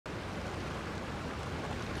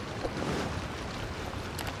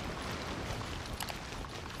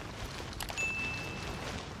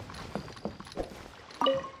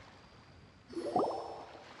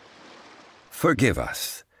Forgive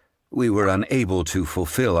us. We were unable to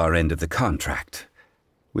fulfill our end of the contract.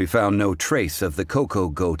 We found no trace of the Cocoa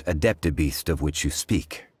Goat Adeptabeast of which you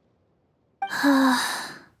speak.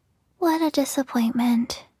 What a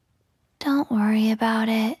disappointment. Don't worry about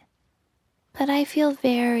it. But I feel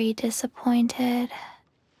very disappointed.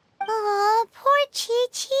 Aw, poor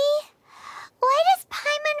Qiqi. Why does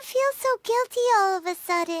Paimon feel so guilty all of a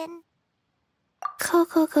sudden?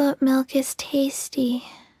 Cocoa goat milk is tasty.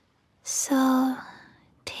 So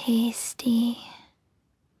tasty.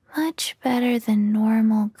 Much better than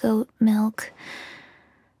normal goat milk.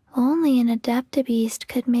 Only an Adeptabeast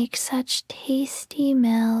could make such tasty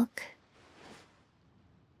milk.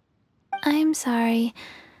 I'm sorry.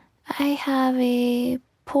 I have a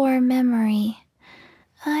poor memory.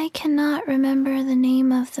 I cannot remember the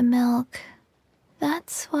name of the milk.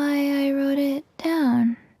 That's why I wrote it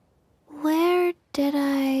down. Where did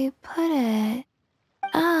I put it?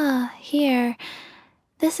 Ah, here.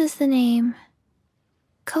 This is the name.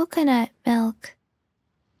 Coconut milk.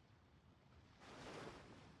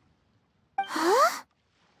 Huh?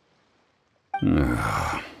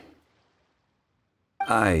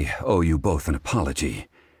 I owe you both an apology.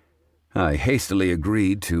 I hastily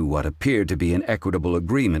agreed to what appeared to be an equitable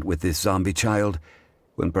agreement with this zombie child,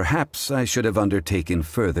 when perhaps I should have undertaken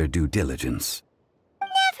further due diligence.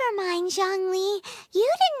 Never mind, Zhongli.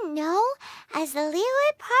 You didn't know. As the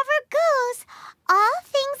Liyue proverb goes, all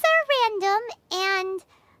things are random and,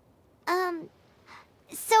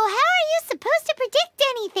 so how are you supposed to predict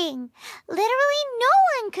anything? Literally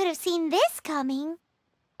no one could have seen this coming.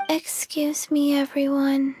 Excuse me,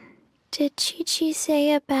 everyone. Did Qiqi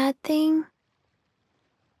say a bad thing?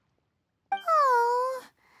 Oh,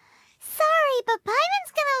 sorry, but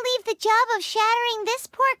Paimon's gonna leave the job of shattering this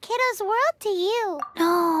poor kiddo's world to you.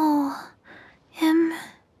 No.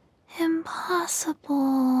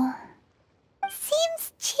 Impossible.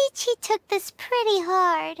 Seems Qiqi took this pretty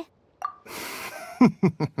hard.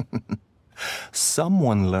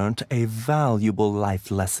 Someone learnt a valuable life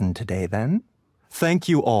lesson today, then. Thank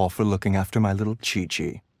you all for looking after my little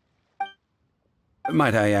Qiqi.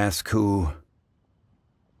 Might I ask who?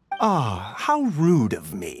 Ah, how rude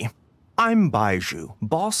of me. I'm Baizhu,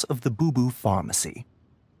 boss of the Bubu pharmacy.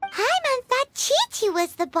 Paimon thought Qiqi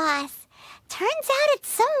was the boss. Turns out it's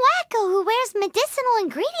some wacko who wears medicinal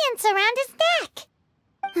ingredients around his neck.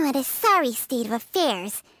 What a sorry state of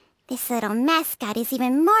affairs. This little mascot is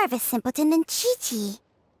even more of a simpleton than Qiqi.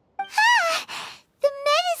 Ah! The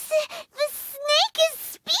snake is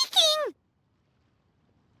speaking!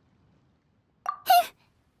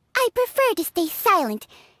 I prefer to stay silent,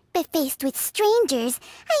 but faced with strangers,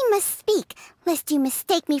 I must speak, lest you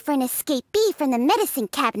mistake me for an escapee from the medicine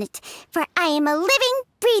cabinet, for I am a living,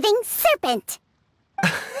 breathing serpent!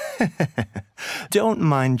 Don't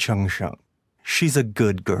mind Chengsheng. She's a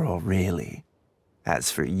good girl, really.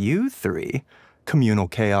 As for you three, communal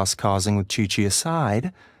chaos causing with Qiqi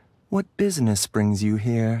aside, what business brings you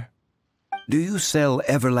here? Do you sell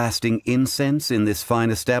Everlasting Incense in this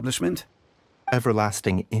fine establishment?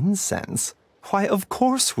 Everlasting Incense? Why, of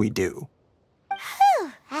course we do.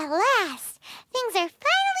 Whew, at last! Things are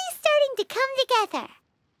finally starting to come together.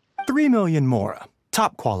 3 million mora.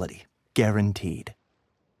 Top quality. Guaranteed.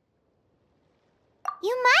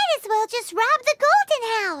 You might as well just rob the Golden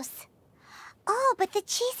House! Oh, but the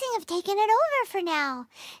Qixing have taken it over for now.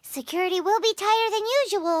 Security will be tighter than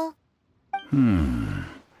usual.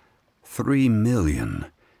 3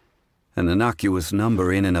 million. An innocuous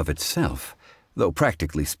number in and of itself, though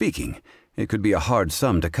practically speaking, it could be a hard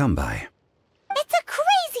sum to come by. It's a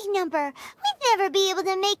crazy number. We'd never be able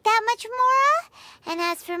to make that much mora. And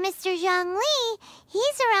as for Mr. Zhongli,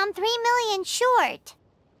 he's around 3 million short.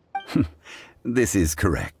 This is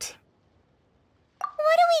correct.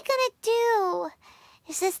 What are we gonna do?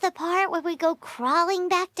 Is this the part where we go crawling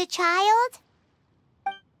back to child?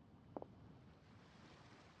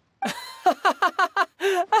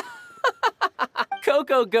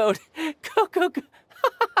 Cocoa Goat! Cocoa Goat!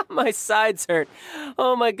 My sides hurt.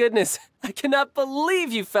 Oh my goodness. I cannot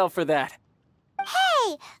believe you fell for that.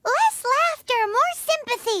 Hey, less laughter, more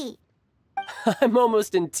sympathy. I'm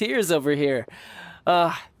almost in tears over here.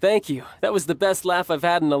 Thank you. That was the best laugh I've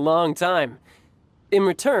had in a long time. In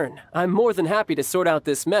return, I'm more than happy to sort out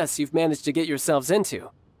this mess you've managed to get yourselves into.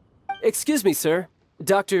 Excuse me, sir.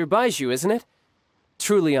 Dr. Baizhu, isn't it?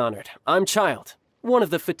 Truly honored. I'm Child, one of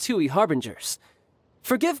the Fatui Harbingers.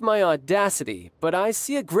 Forgive my audacity, but I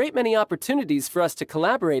see a great many opportunities for us to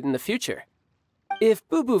collaborate in the future. If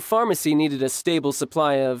Bubu Pharmacy needed a stable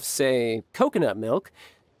supply of, say, coconut milk,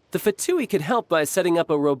 the Fatui could help by setting up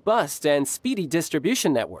a robust and speedy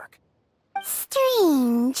distribution network.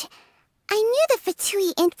 Strange. I knew the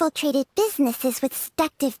Fatui infiltrated businesses with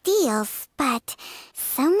seductive deals, but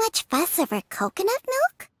so much fuss over coconut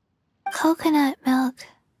milk? Coconut milk.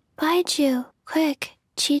 Baiju, quick.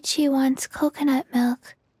 Qiqi wants coconut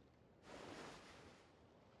milk.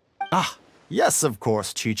 Ah, yes, of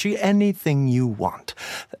course, Qiqi. Anything you want.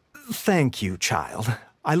 Thank you, child.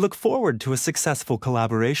 I look forward to a successful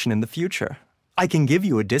collaboration in the future. I can give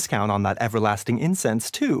you a discount on that Everlasting Incense,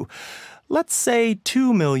 too. Let's say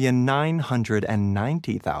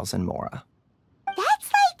 2,990,000 mora.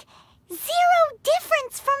 That's like 0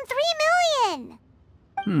 difference from 3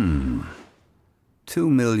 million!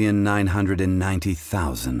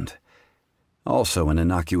 2,990,000. Also an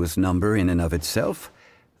innocuous number in and of itself,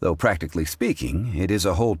 though practically speaking, it is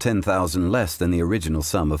a whole 10,000 less than the original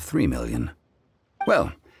sum of 3 million.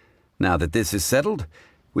 Well, now that this is settled,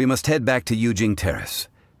 we must head back to Yujing Terrace.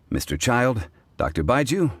 Mr. Child, Dr.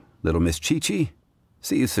 Baiju, Little Miss Qiqi,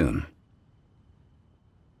 see you soon.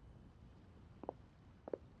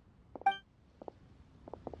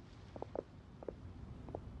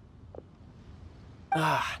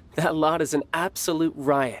 Ah, that lot is an absolute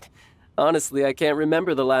riot. Honestly, I can't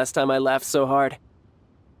remember the last time I laughed so hard.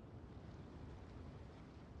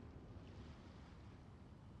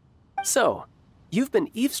 So, you've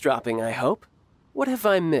been eavesdropping, I hope? What have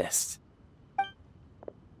I missed?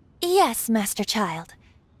 Yes, Master Child.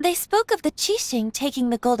 They spoke of the Qixing taking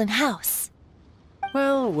the Golden House.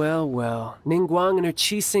 Well, well, well. Ningguang and her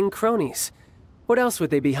Qixing cronies. What else would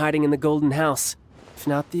they be hiding in the Golden House, if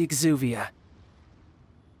not the Exuvia?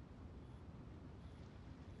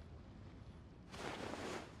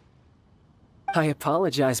 I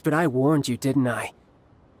apologize, but I warned you, didn't I?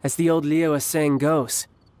 As the old Liu saying goes,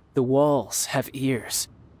 the walls have ears.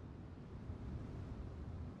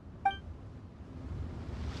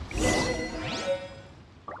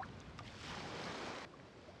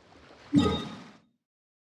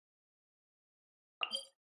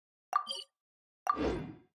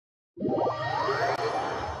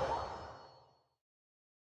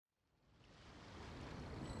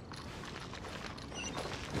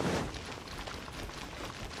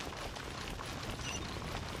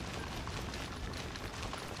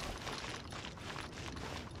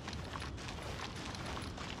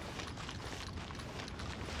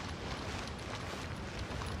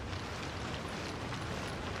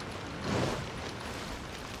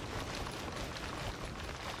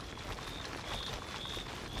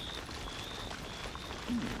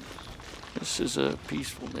 This is a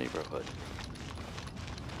peaceful neighborhood.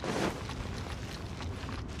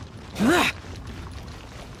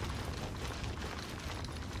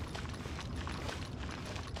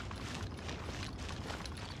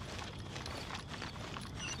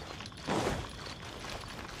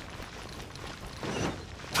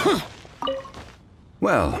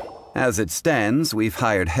 Well, as it stands, we've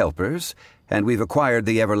hired helpers, and we've acquired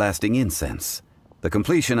the Everlasting Incense. The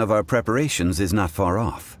completion of our preparations is not far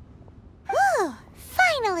off. Whew,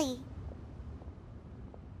 finally!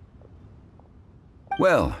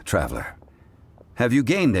 Well, traveler, have you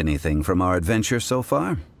gained anything from our adventure so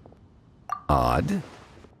far? Odd?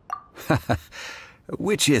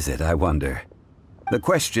 Which is it, I wonder? The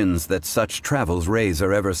questions that such travels raise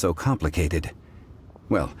are ever so complicated.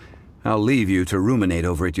 Well, I'll leave you to ruminate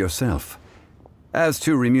over it yourself. As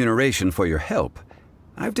to remuneration for your help,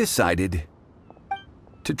 I've decided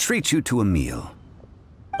to treat you to a meal.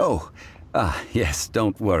 Oh, yes,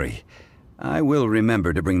 don't worry. I will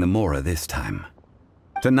remember to bring the Mora this time.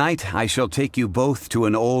 Tonight, I shall take you both to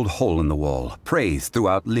an old hole-in-the-wall, praised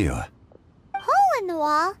throughout Liu. Hole in the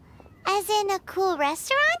wall? As in a cool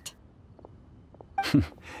restaurant?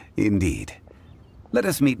 Indeed. Let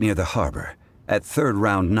us meet near the harbor, at third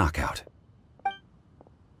round knockout.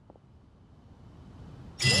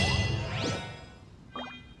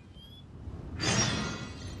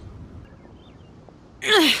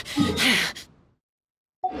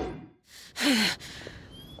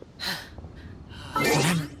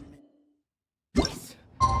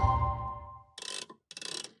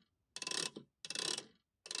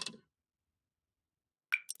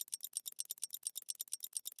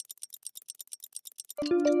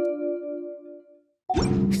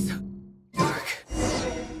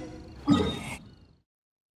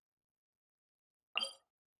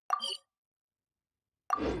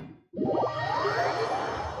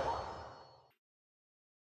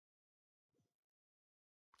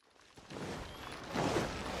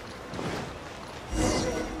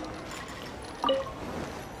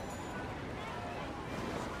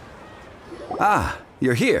 Ah,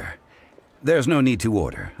 you're here. There's no need to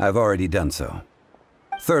order. I've already done so.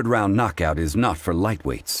 Third round knockout is not for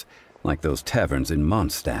lightweights, like those taverns in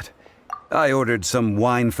Mondstadt. I ordered some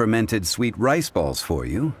wine-fermented sweet rice balls for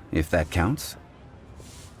you, if that counts.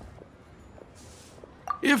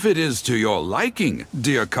 If it is to your liking,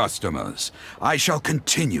 dear customers, I shall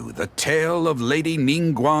continue the tale of Lady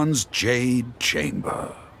Ningguang's Jade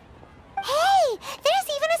Chamber. Hey, there's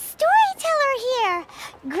even a storyteller here!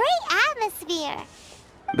 Great atmosphere!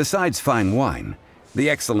 Besides fine wine, the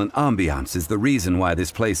excellent ambiance is the reason why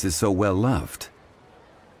this place is so well loved.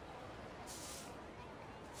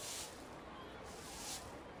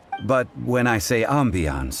 But when I say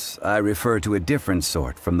ambiance, I refer to a different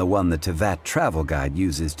sort from the one the Tevat travel guide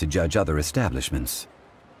uses to judge other establishments.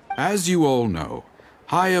 As you all know,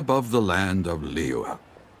 high above the land of Liyue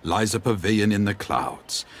lies a pavilion in the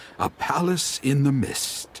clouds, a palace in the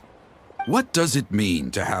mist. What does it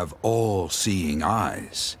mean to have all-seeing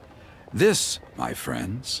eyes? This, my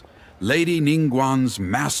friends, Lady Ningguang's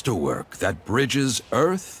masterwork that bridges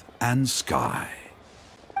earth and sky.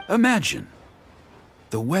 Imagine,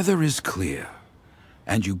 the weather is clear,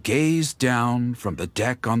 and you gaze down from the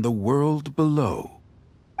deck on the world below.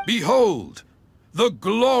 Behold, the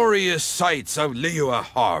glorious sights of Liyue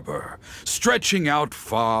Harbor, stretching out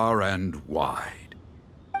far and wide.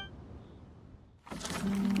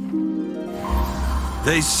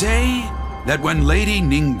 They say that when Lady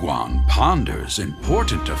Ningguang ponders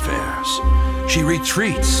important affairs, she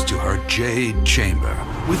retreats to her jade chamber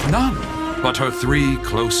with none but her 3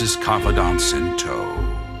 closest confidants in tow.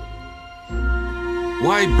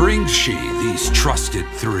 Why brings she these trusted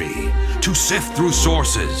 3 to sift through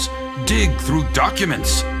sources, dig through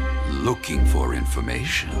documents, looking for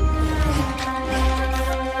information?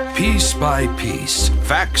 Piece by piece,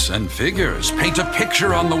 facts and figures paint a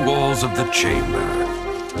picture on the walls of the chamber.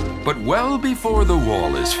 But well before the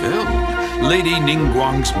wall is filled, Lady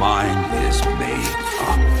Ningguang's mind is made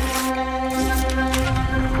up.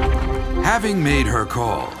 Having made her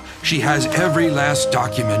call, she has every last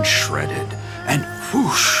document shredded, and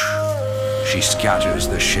whoosh, she scatters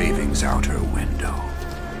the shavings out her window.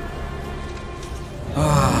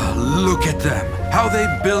 Ah, look at them, how they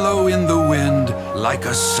billow in the wind like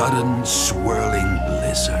a sudden swirling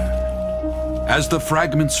blizzard. As the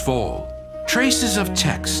fragments fall, traces of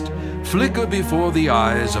text flicker before the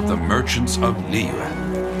eyes of the merchants of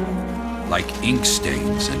Liyue, like ink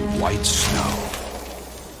stains in white snow.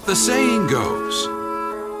 The saying goes,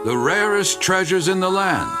 the rarest treasures in the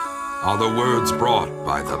land are the words brought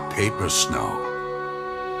by the paper snow.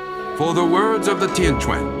 For the words of the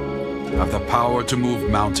Tianquan have the power to move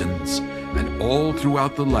mountains, and all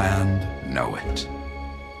throughout the land know it.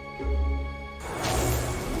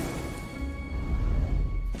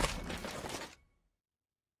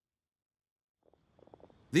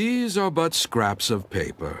 These are but scraps of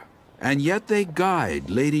paper, and yet they guide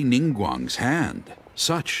Lady Ningguang's hand.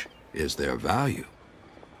 Such is their value.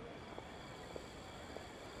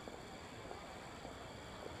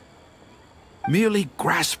 Merely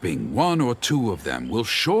grasping 1 or 2 of them will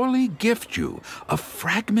surely gift you a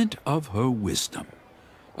fragment of her wisdom,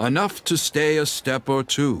 enough to stay a step or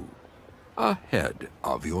 2 ahead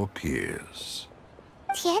of your peers.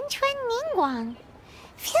 Tianquan Ningguang.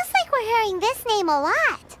 Feels like we're hearing this name a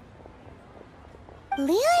lot.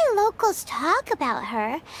 Liyue locals talk about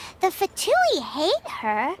her. The Fatui hate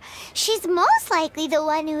her. She's most likely the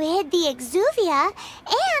one who hid the exuvia,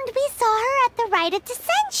 and we saw her at the Rite of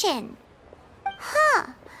Dissension.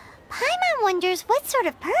 Huh. Paimon wonders what sort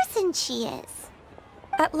of person she is.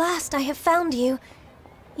 At last I have found you.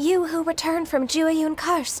 You who returned from Jueyun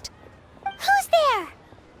Karst. Who's there?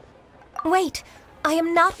 Wait, I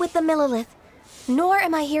am not with the Millelith, nor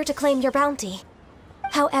am I here to claim your bounty.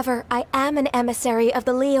 However, I am an emissary of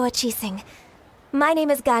the Liyue Qixing. My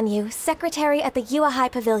name is Ganyu, secretary at the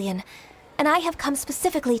Yuehai Pavilion, and I have come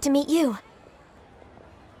specifically to meet you.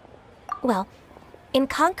 Well, in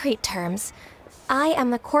concrete terms, I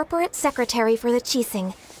am the corporate secretary for the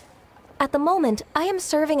Qixing. At the moment, I am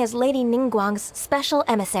serving as Lady Ningguang's special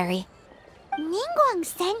emissary. Ningguang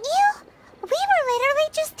sent you? We were literally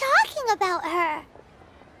just talking about her.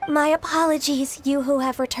 My apologies, you who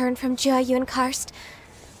have returned from Jueyun Karst.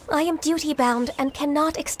 I am duty-bound and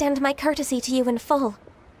cannot extend my courtesy to you in full.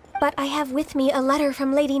 But I have with me a letter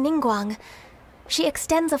from Lady Ningguang. She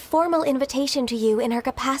extends a formal invitation to you in her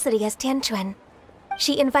capacity as Tianquan.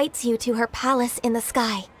 She invites you to her palace in the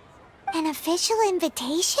sky. An official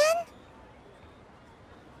invitation?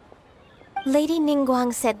 Lady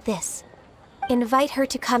Ningguang said this. Invite her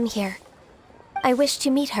to come here. I wish to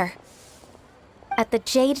meet her. At the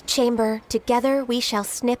Jade Chamber, together we shall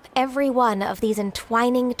snip every one of these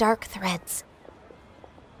entwining dark threads.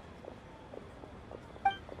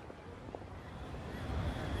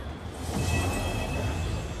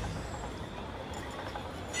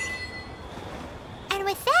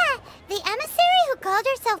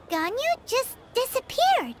 yourself, Ganyu just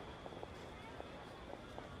disappeared.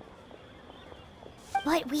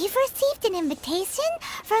 But we've received an invitation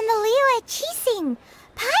from the Liyue Qixing.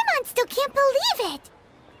 Paimon still can't believe it.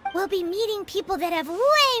 We'll be meeting people that have way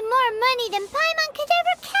more money than Paimon could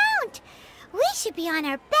ever count. We should be on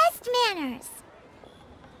our best manners.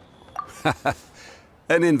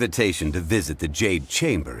 An invitation to visit the Jade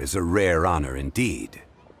Chamber is a rare honor indeed.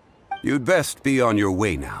 You'd best be on your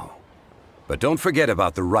way now. But don't forget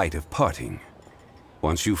about the rite of parting.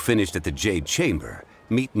 Once you've finished at the Jade Chamber,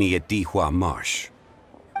 meet me at Dihua Marsh.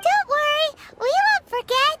 Don't worry, we won't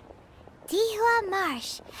forget. Dihua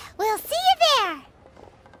Marsh. We'll see you there.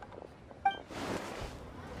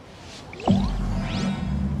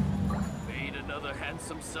 Made another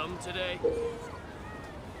handsome sum today.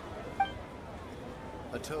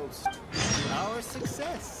 A toast to our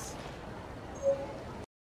success.